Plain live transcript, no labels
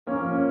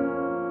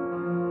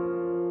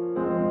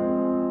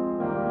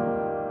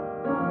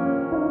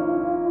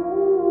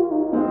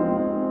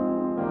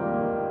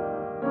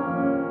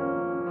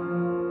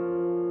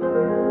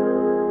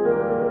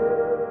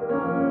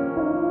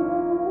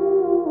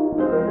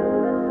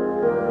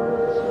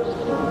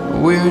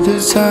We're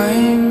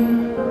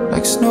designed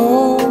like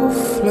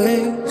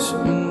snowflakes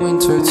in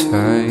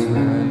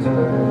wintertime,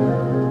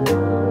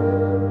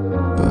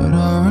 but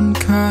are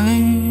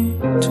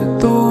unkind to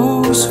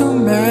those who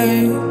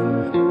may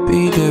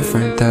be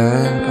different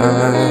than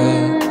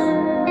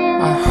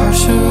I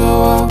hush and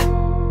blow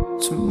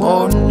out to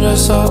more than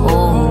just our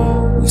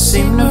own. We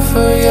seem to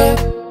forget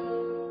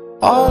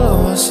all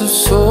of us have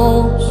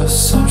souls,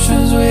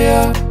 assumptions we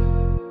have,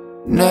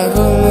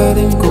 never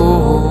letting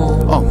go.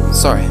 Oh,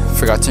 sorry,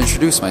 forgot to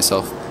introduce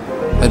myself.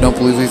 I don't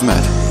believe we've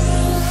met.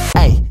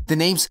 Hey, the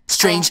name's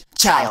Strange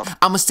Child.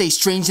 I'ma stay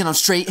strange and I'm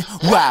straight.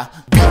 Wow,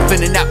 beef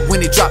in and out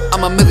when it drop.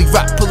 I'm a milli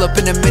rock. Pull up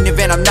in a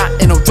minivan, I'm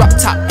not in no drop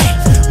top.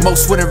 Ay,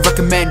 most wouldn't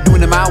recommend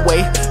doing it my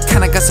way.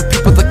 Kinda got some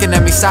people looking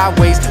at me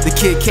sideways. The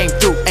kid came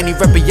through and he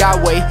reppin'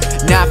 Yahweh.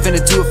 Now I'm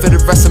finna do it for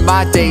the rest of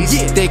my days.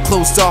 They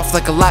closed off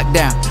like a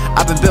lockdown.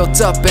 I've been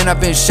built up and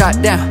I've been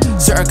shot down.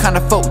 Certain kind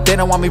of folk, they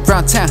don't want me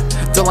round town.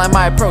 Don't like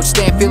my approach,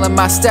 they ain't feeling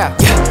my style.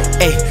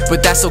 Ayy,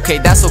 but that's okay,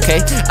 that's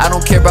okay. I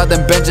don't care about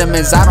them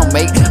Benjamins I don't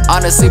make.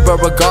 Honestly,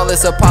 but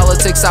regardless of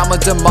politics, I'ma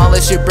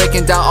demolish it,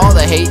 breaking down all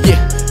the hate. Yeah,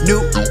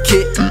 new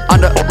kid on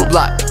the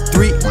block.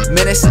 3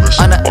 minutes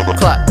on the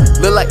clock.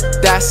 Look like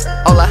that's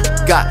all I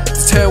got to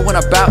tell when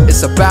about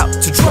it's about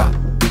to drop.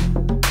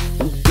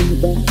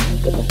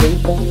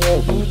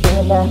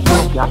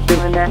 Y'all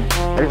feeling that?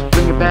 Let's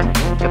bring it back.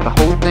 Got the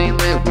whole thing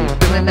lit. We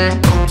feeling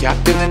that? Y'all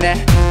feeling that?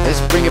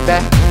 Let's bring it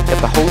back. Got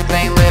the whole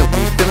thing lit.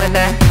 We feeling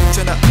that?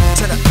 Turn up,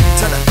 turn up,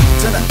 turn up,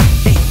 turn up.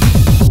 Hey,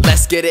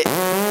 let's get it.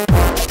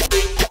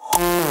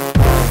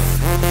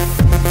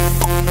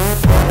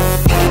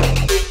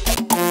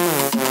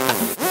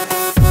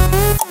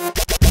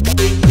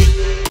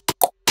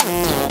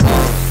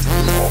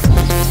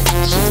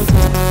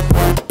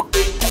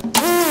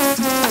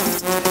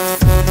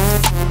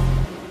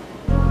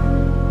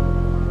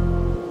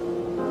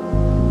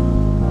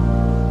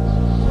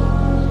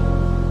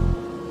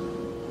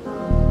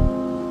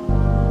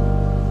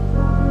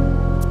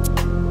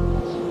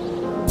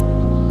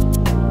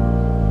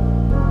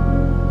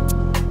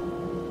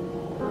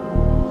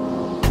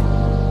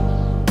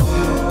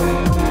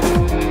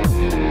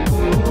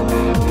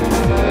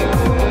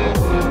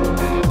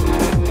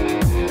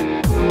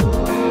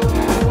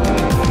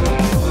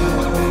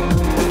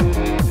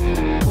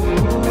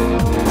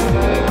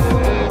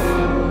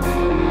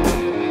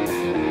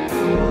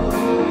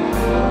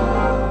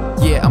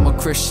 Yeah, I'm a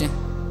Christian.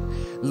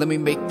 Let me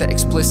make that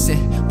explicit,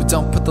 but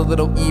don't put the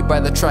little E by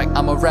the track.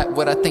 I'ma rap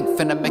what I think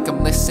finna make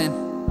them listen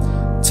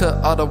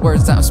to all the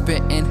words that I'm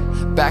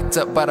spitting, backed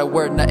up by the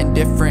word, nothing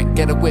different.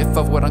 Get a whiff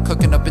of what I'm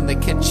cooking up in the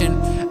kitchen.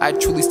 I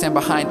truly stand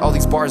behind all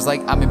these bars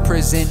like I'm in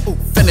prison. Ooh,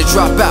 finna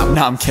drop out,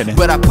 Nah, I'm kidding.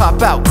 but I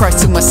pop out. Christ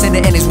took my sin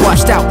and it's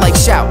washed out like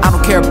shout. I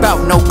don't care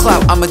about no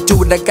clout, I'ma do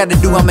what I gotta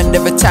do, I'ma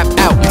never tap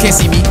out. You can't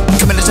see me,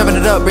 coming and chopping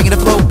it up, bringing the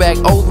flow back.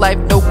 Old life,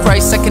 no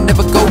Christ, I can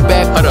never go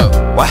back. Hold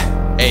up. What?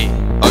 Hey,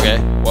 okay,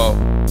 whoa,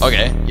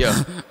 okay,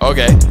 yeah,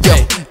 okay. Yo,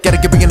 gotta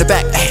get bring in the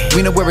back.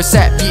 We know where it's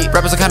at. Yeah,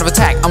 rappers are kind of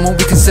attack. I'm what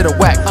we consider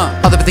whack. All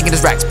they've been thinking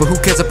is racks, but who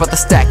cares about the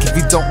stack? If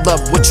you don't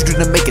love what you do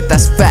to make it,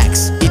 that's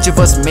facts. Each of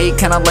us made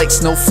kinda like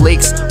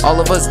snowflakes.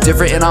 All of us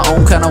different in our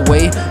own kind of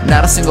way.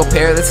 Not a single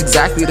pair that's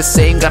exactly the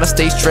same. Gotta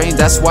stay strange,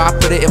 that's why I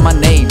put it in my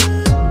name.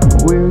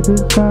 We're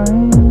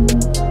designed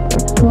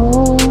like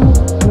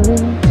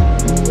snowflakes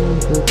in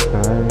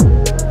wintertime,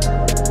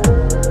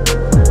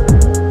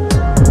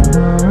 but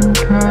are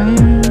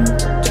unkind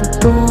to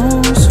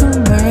those who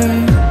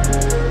may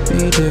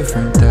be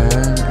different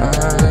than I.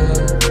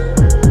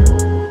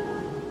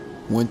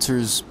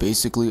 Winter's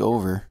basically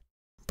over,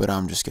 but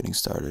I'm just getting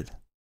started.